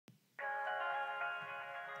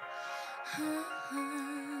Tell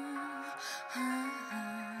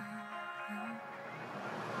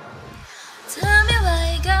me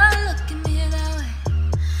why you gotta look at me that way.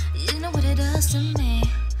 You know what it does to me.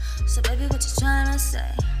 So baby, what you tryna say?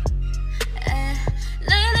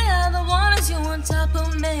 Lately all I want is you on top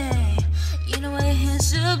of me. You know where your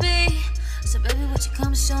hands should be. So baby, what you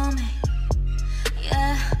come show me?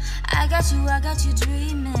 Yeah, I got you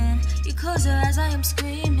dreaming. You close your eyes, I am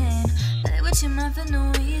screaming. Play with your mind for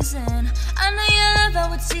no reason. I know you love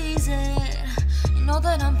how it's easy. You know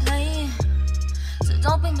that I'm playing, so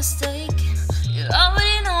don't be mistaken. You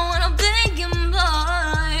already know what I'm thinking,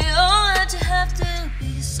 boy. Oh, that you have to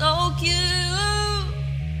be so cute.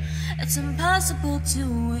 It's impossible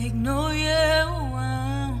to ignore you.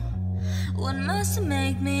 What must it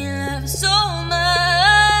make me love so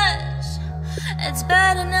much? It's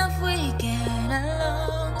bad enough we get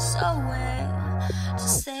along so well.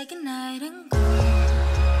 Just say goodnight and go.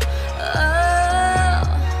 Oh,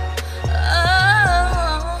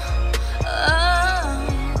 oh,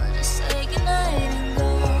 oh. Just say goodnight and go.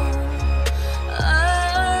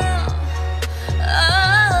 Oh,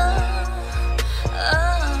 oh,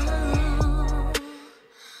 oh.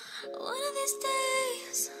 One of these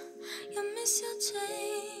days you'll miss your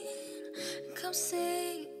train. Come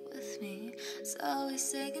stay with me. So we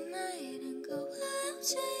say goodnight and go out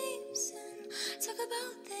James and talk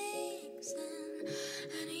about things and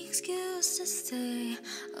any excuse to stay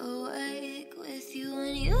awake with you.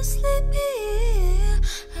 When you sleep here,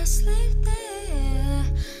 I sleep there,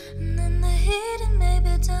 and then the heat and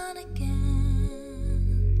maybe down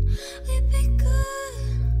again. We'd be good,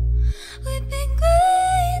 we'd be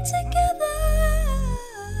great together.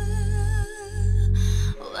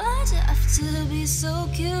 Why'd you have to be so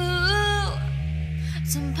cute?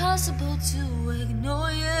 It's impossible to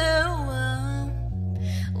ignore you.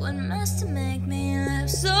 What must make me laugh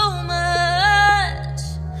so much?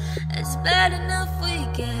 It's bad enough we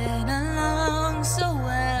get along so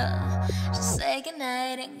well. Just say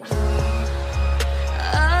goodnight and go.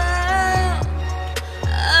 Oh,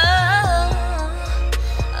 oh,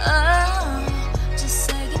 oh. Just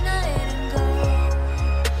say goodnight and go.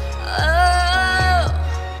 Oh,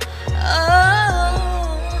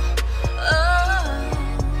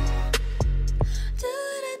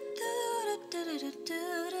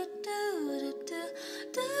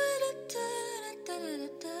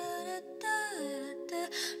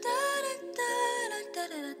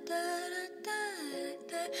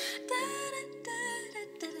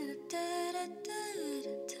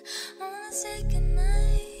 I wanna say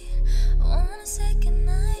goodnight, I wanna say goodnight.